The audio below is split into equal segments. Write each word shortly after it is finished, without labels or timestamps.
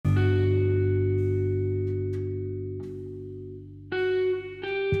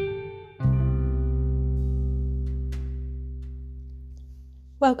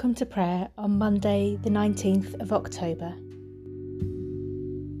Welcome to prayer on Monday, the 19th of October.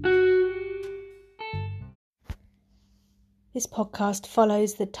 This podcast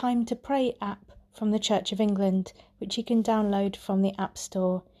follows the Time to Pray app from the Church of England, which you can download from the App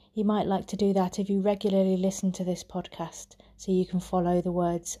Store. You might like to do that if you regularly listen to this podcast, so you can follow the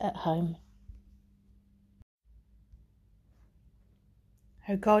words at home.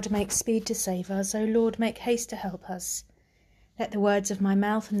 O God, make speed to save us. O Lord, make haste to help us. Let the words of my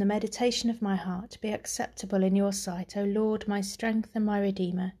mouth and the meditation of my heart be acceptable in your sight, O Lord, my strength and my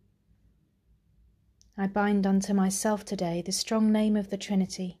Redeemer. I bind unto myself today the strong name of the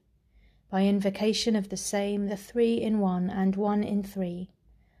Trinity, by invocation of the same, the three in one and one in three,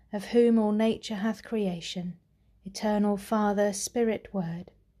 of whom all nature hath creation, eternal Father, Spirit, Word.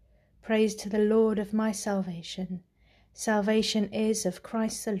 Praise to the Lord of my salvation. Salvation is of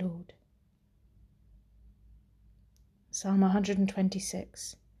Christ the Lord. Psalm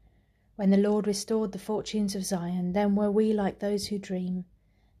 126. When the Lord restored the fortunes of Zion, then were we like those who dream.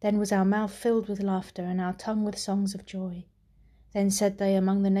 Then was our mouth filled with laughter, and our tongue with songs of joy. Then said they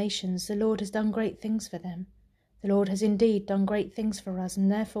among the nations, the Lord has done great things for them. The Lord has indeed done great things for us, and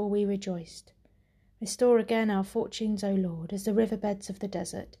therefore we rejoiced. Restore again our fortunes, O Lord, as the river beds of the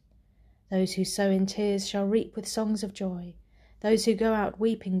desert. Those who sow in tears shall reap with songs of joy. Those who go out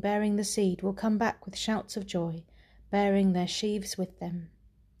weeping, bearing the seed, will come back with shouts of joy, bearing their sheaves with them.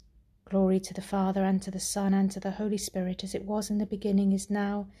 Glory to the Father, and to the Son, and to the Holy Spirit, as it was in the beginning, is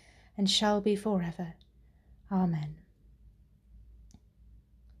now, and shall be forever. Amen.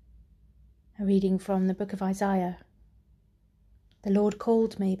 A reading from the book of Isaiah. The Lord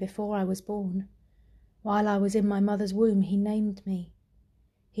called me before I was born. While I was in my mother's womb, he named me.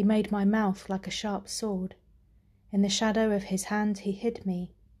 He made my mouth like a sharp sword. In the shadow of his hand he hid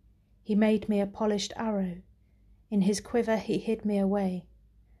me. He made me a polished arrow. In his quiver he hid me away.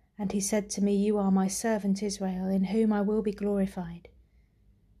 And he said to me, You are my servant Israel, in whom I will be glorified.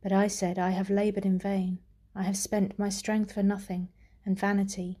 But I said, I have laboured in vain. I have spent my strength for nothing, and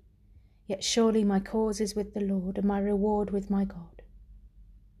vanity. Yet surely my cause is with the Lord, and my reward with my God.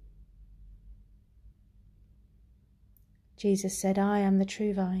 Jesus said, I am the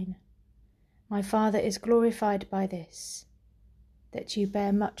true vine. My Father is glorified by this, that you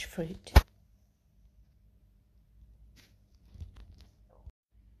bear much fruit.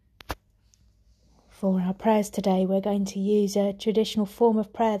 For our prayers today, we're going to use a traditional form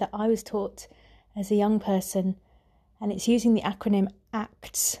of prayer that I was taught as a young person, and it's using the acronym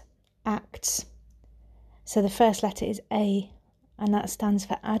ACTS. ACTS. So the first letter is A, and that stands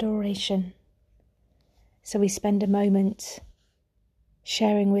for adoration. So we spend a moment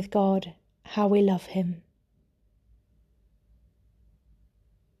sharing with God how we love him.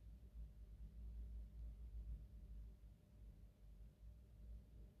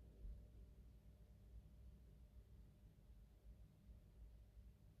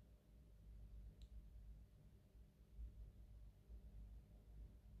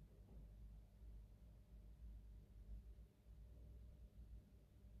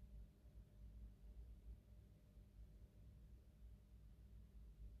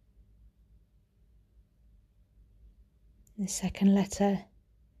 The second letter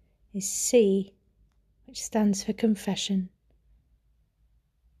is C, which stands for confession.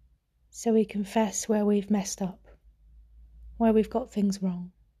 So we confess where we've messed up, where we've got things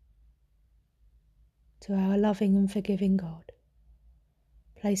wrong, to our loving and forgiving God,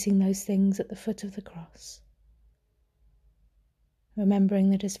 placing those things at the foot of the cross, remembering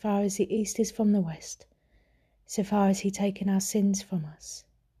that as far as the east is from the west, so far has he taken our sins from us.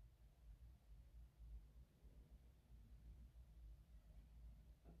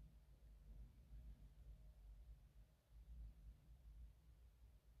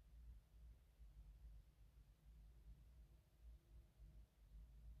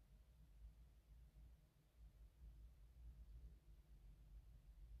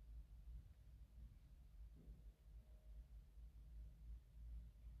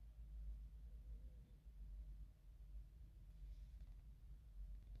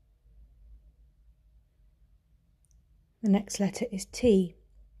 The next letter is T.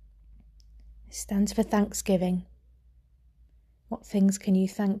 It stands for thanksgiving. What things can you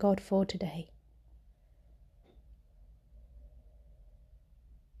thank God for today?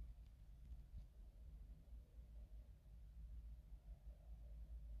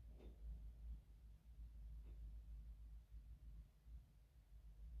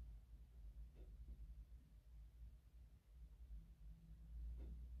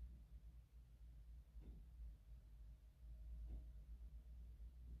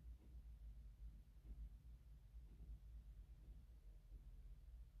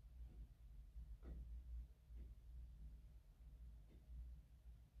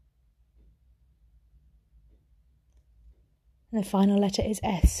 And the final letter is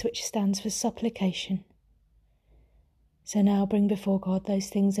S, which stands for supplication. So now bring before God those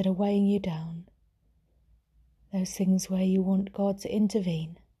things that are weighing you down, those things where you want God to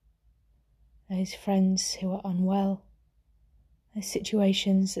intervene, those friends who are unwell, those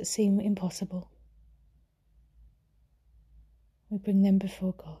situations that seem impossible. We bring them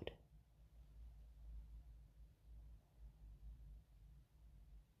before God.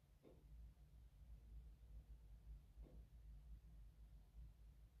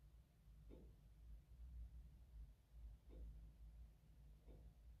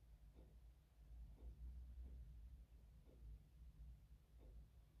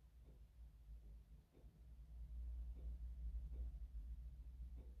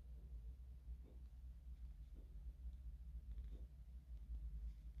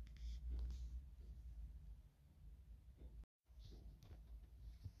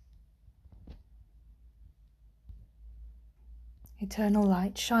 Eternal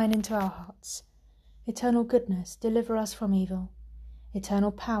light, shine into our hearts. Eternal goodness, deliver us from evil.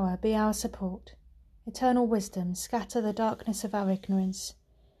 Eternal power, be our support. Eternal wisdom, scatter the darkness of our ignorance.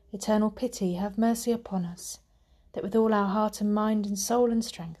 Eternal pity, have mercy upon us, that with all our heart and mind and soul and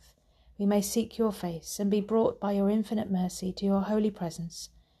strength we may seek your face and be brought by your infinite mercy to your holy presence,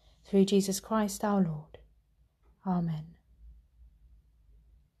 through Jesus Christ our Lord. Amen.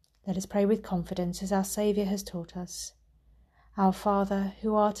 Let us pray with confidence as our Saviour has taught us. Our Father,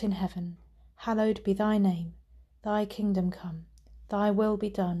 who art in heaven, hallowed be thy name. Thy kingdom come, thy will be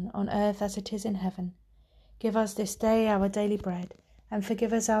done on earth as it is in heaven. Give us this day our daily bread, and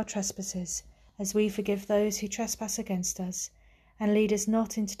forgive us our trespasses, as we forgive those who trespass against us. And lead us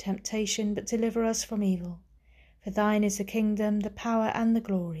not into temptation, but deliver us from evil. For thine is the kingdom, the power, and the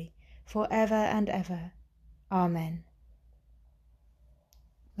glory, for ever and ever. Amen.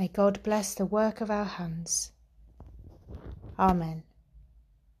 May God bless the work of our hands. Amen.